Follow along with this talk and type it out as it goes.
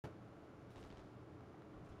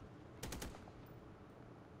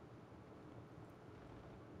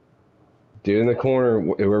Dude in the corner.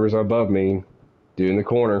 Whoever's above me. Dude in the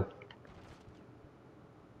corner.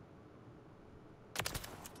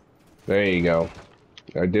 There you go.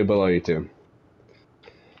 I do below you too.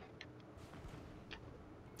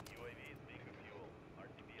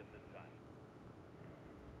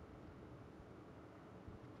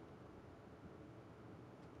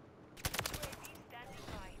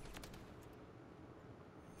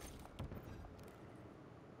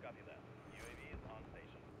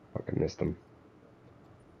 Fuck, I missed him.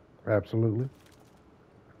 Absolutely.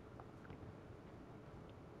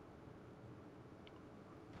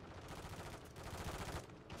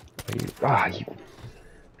 You.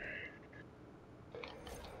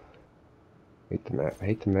 Hate the map.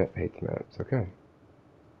 Hate the map. Hate the map. It's okay.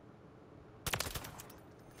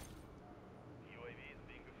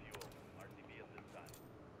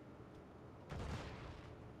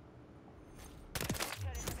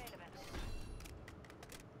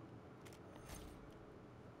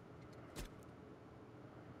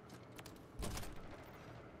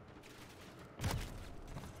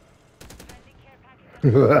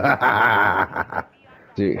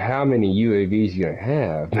 Dude, how many UAVs you gonna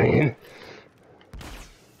have, man?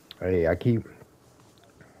 Hey, I keep.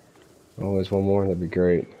 Oh, there's one more. That'd be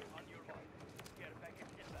great.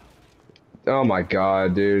 Oh my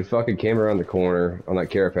god, dude! Fucking came around the corner on that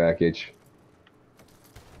care package.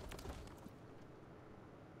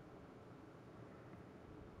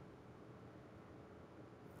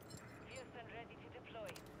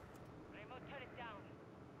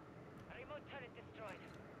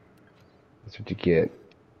 That's what you get.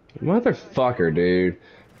 Motherfucker, dude.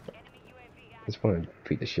 I just want to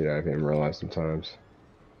beat the shit out of him in real life sometimes.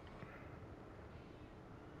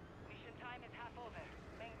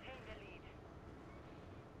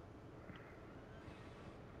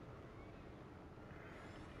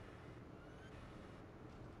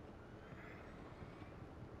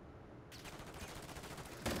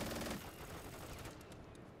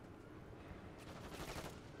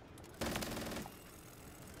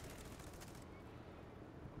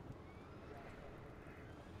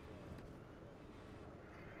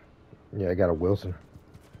 Yeah, I got a Wilson.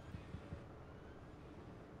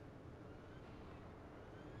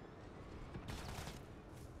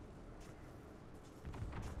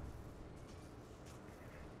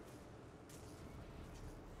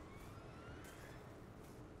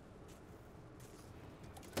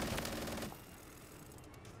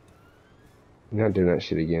 You're not doing that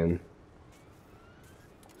shit again.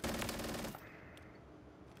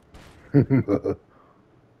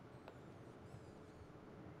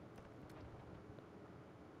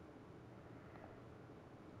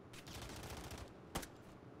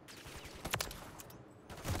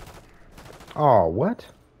 Oh, what?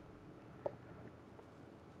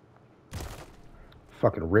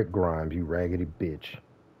 Fucking Rick Grimes, you raggedy bitch.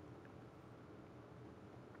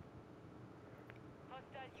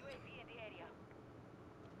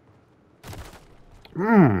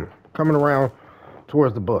 Coming around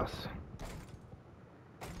towards the bus.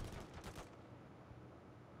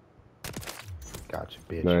 Gotcha,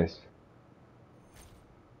 bitch. Nice.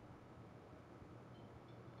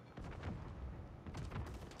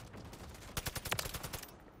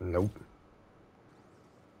 Nope.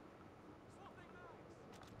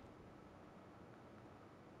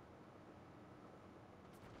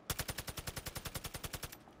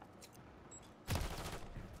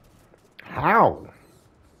 How?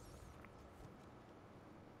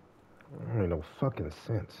 That ain't no fucking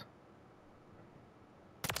sense.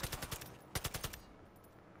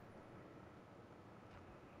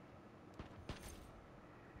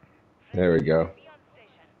 There we go.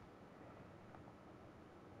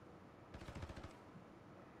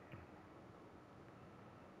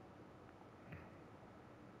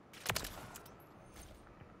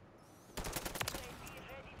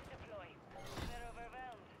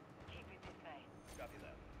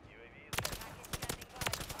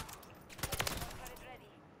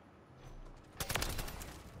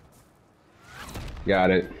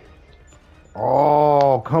 Got it.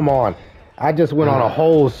 Oh, come on. I just went on a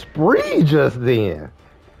whole spree just then.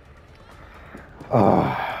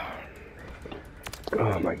 Oh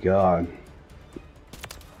my god.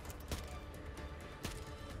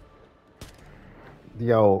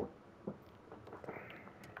 Yo.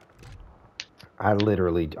 I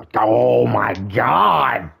literally. Oh my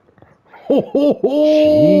god.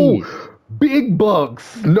 Jeez. Big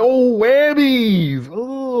bucks. No whammies.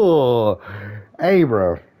 Oh. Hey,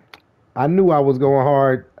 bro. I knew I was going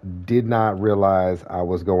hard. Did not realize I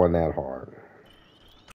was going that hard.